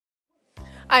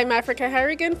I'm Africah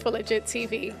Harrigan for Legit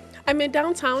TV. I'm in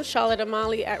downtown Charlotte,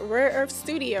 Amali at Rare Earth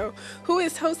Studio, who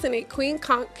is hosting a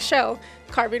Conch Shell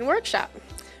Carving Workshop.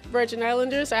 Virgin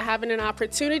Islanders are having an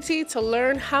opportunity to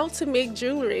learn how to make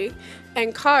jewelry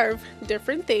and carve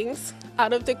different things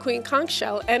out of the conch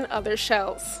shell and other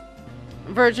shells.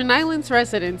 Virgin Islands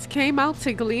residents came out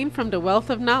to glean from the wealth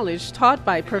of knowledge taught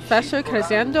by Professor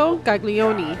Crescendo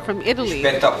Gaglioni from Italy,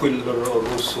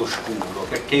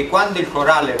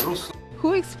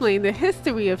 who explained the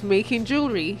history of making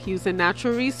jewelry using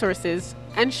natural resources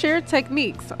and shared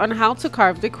techniques on how to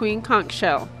carve the conch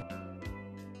shell.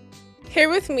 Here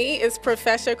with me is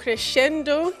Professor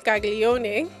Crescendo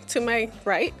Gaglioni to my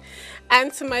right,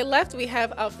 and to my left we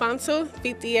have Alfonso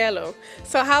Vitiello.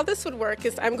 So how this would work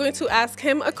is I'm going to ask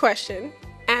him a question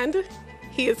and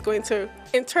he is going to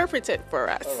interpret it for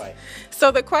us. All right. So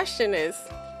the question is,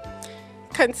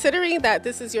 considering that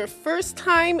this is your first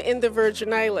time in the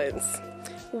Virgin Islands,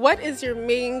 what is your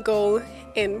main goal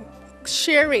in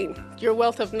sharing your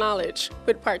wealth of knowledge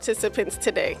with participants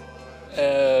today?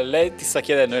 Lei ti sta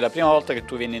chiedendo, è la prima volta che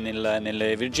tu vieni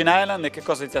nelle Virgin Island, e che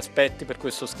cosa ti aspetti per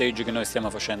questo stage che noi stiamo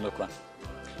facendo qua?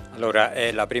 Allora,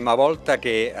 è la prima volta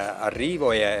che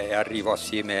arrivo e arrivo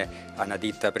assieme a una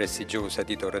ditta prestigiosa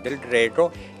di Torre del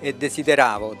Greco e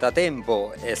desideravo da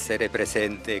tempo essere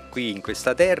presente qui in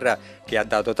questa terra che ha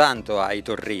dato tanto ai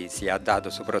torresi, ha dato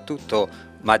soprattutto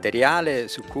materiale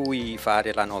su cui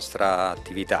fare la nostra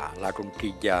attività, la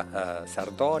conchiglia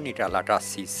sardonica, la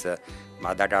cassis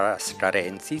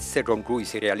madagascarensis con cui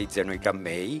si realizzano i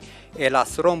cammei e la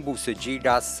Strombus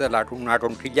gigas, una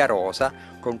conchiglia rosa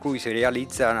con cui si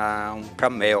realizza un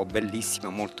cammeo bellissimo,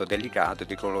 molto delicato,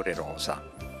 di colore rosa.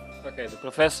 Okay, the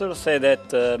professor said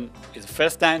that it's the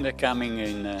first time they're coming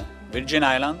in Virgin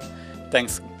Island,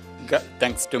 thanks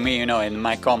to me, you know, and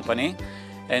my company,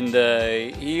 and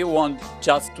he wants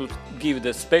just to give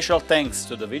the special thanks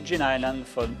to the Virgin Island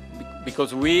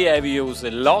because we have used a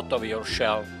lot of your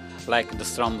shell, like the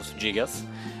Strombus gigas,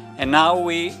 and now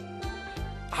we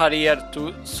are here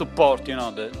to support, you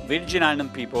know, the Virgin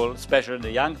Island people, especially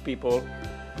the young people,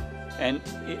 and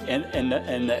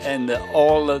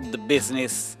all the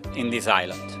business in this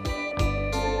island.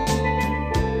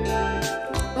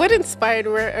 What inspired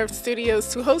Rare Earth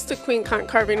Studios to host a conch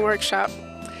carving workshop?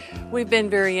 We've been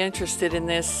very interested in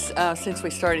this since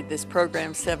we started this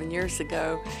program 7 years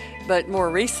ago, but more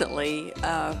recently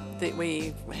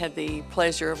we had the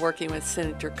pleasure of working with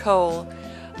Senator Cole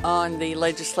on the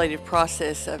legislative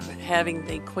process of having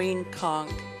the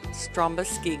conch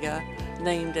Strombus giga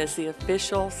named as the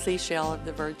official seashell of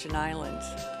the Virgin Islands.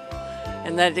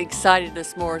 And that excited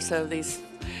us more, so these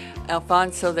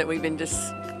Alfonso that we've been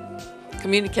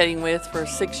communicating with for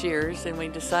 6 years, and we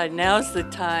decided now's the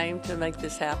time to make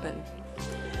this happen.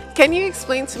 Can you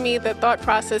explain to me the thought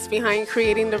process behind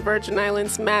creating the Virgin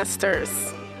Islands Masters?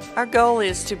 Our goal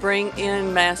is to bring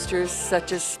in masters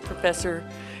such as Professor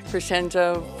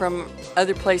Crescendo from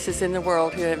other places in the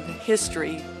world who have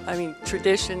history,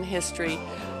 tradition, history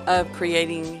of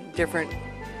creating different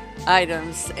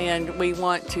items, and we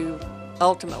want to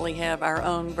ultimately have our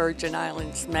own Virgin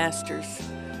Islands Masters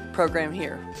program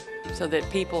here, so that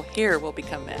people here will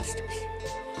become masters.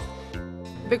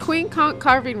 The conch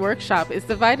carving workshop is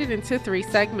divided into 3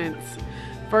 segments.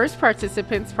 First,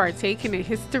 participants partake in a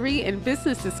history and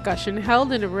business discussion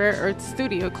held in a Rare Earth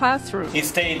Studio classroom. He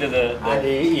stayed the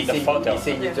photo.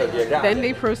 Then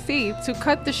they proceed to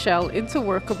cut the shell into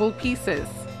workable pieces.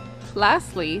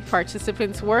 Lastly,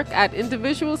 participants work at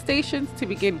individual stations to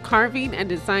begin carving and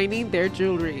designing their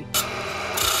jewelry.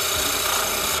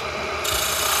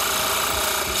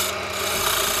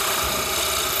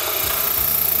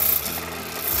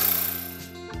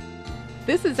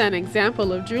 This is an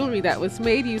example of jewelry that was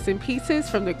made using pieces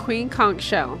from the conch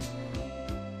shell.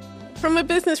 From a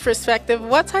business perspective,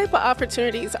 what type of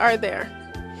opportunities are there?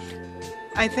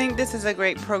 I think this is a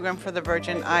great program for the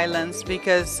Virgin Islands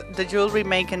because the jewelry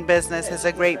making business is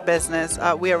a great business.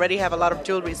 We already have a lot of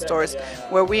jewelry stores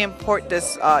where we import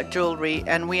this jewelry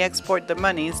and we export the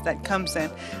monies that comes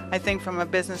in. I think from a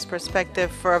business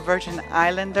perspective for a Virgin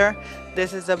Islander,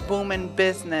 this is a booming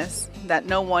business that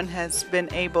no one has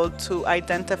been able to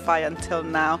identify until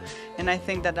now. And I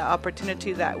think that the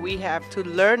opportunity that we have to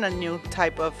learn a new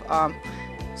type of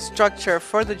structure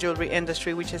for the jewelry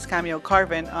industry, which is cameo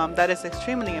carving, that is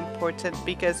extremely important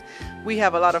because we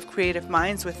have a lot of creative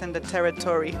minds within the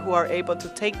territory who are able to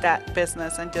take that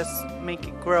business and just make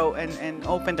it grow and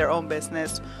open their own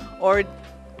business, or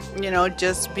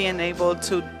just being able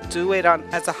to do it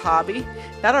as a hobby.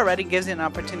 That already gives you an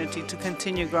opportunity to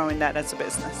continue growing that as a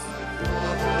business.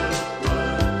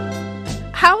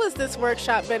 How is this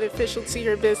workshop beneficial to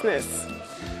your business?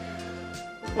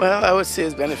 Well, I would say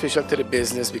it's beneficial to the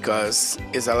business because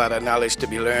there's a lot of knowledge to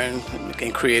be learned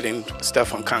in creating stuff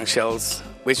from conch shells,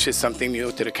 which is something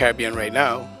new to the Caribbean right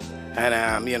now. And,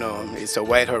 it's a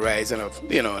wide horizon of,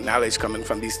 knowledge coming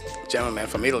from these gentlemen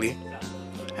from Italy.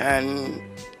 And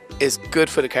it's good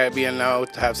for the Caribbean now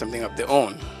to have something of their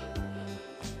own.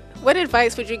 What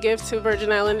advice would you give to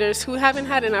Virgin Islanders who haven't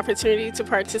had an opportunity to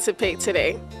participate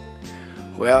today?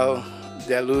 Well,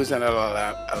 they're losing a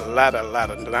lot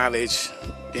of knowledge,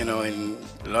 in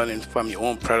learning from your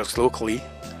own products locally,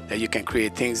 that you can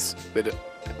create things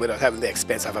without having the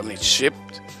expense of having it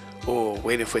shipped or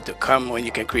waiting for it to come when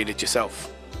you can create it yourself.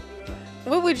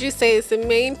 What would you say is the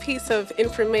main piece of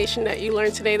information that you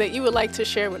learned today that you would like to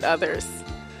share with others?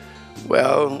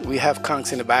 Well, we have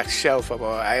conchs in the back shelf of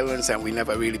our islands and we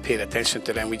never really paid attention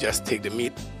to them. We just take the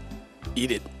meat,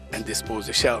 eat it, and dispose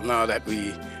the shell. Now that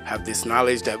we have this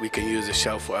knowledge that we can use the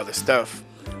shell for other stuff,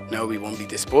 now we won't be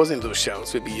disposing those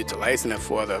shells, we'll be utilizing them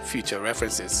for other future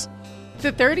references.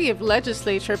 The 30th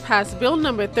Legislature passed Bill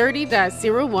number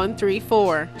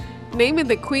 30-0134, naming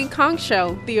the Queen Conch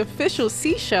Shell the official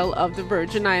seashell of the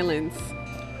Virgin Islands.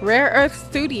 Rare Earth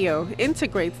Studio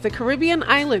integrates the Caribbean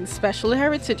islands' special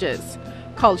heritages,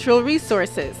 cultural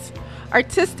resources,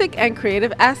 artistic and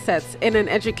creative assets in an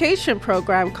education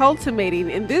program culminating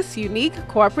in this unique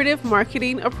cooperative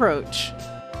marketing approach.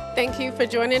 Thank you for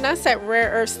joining us at Rare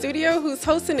Earth Studio, who's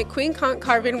hosting the Queen Conch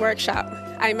Carving Workshop.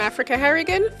 I'm Africah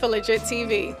Harrigan for Legit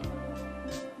TV.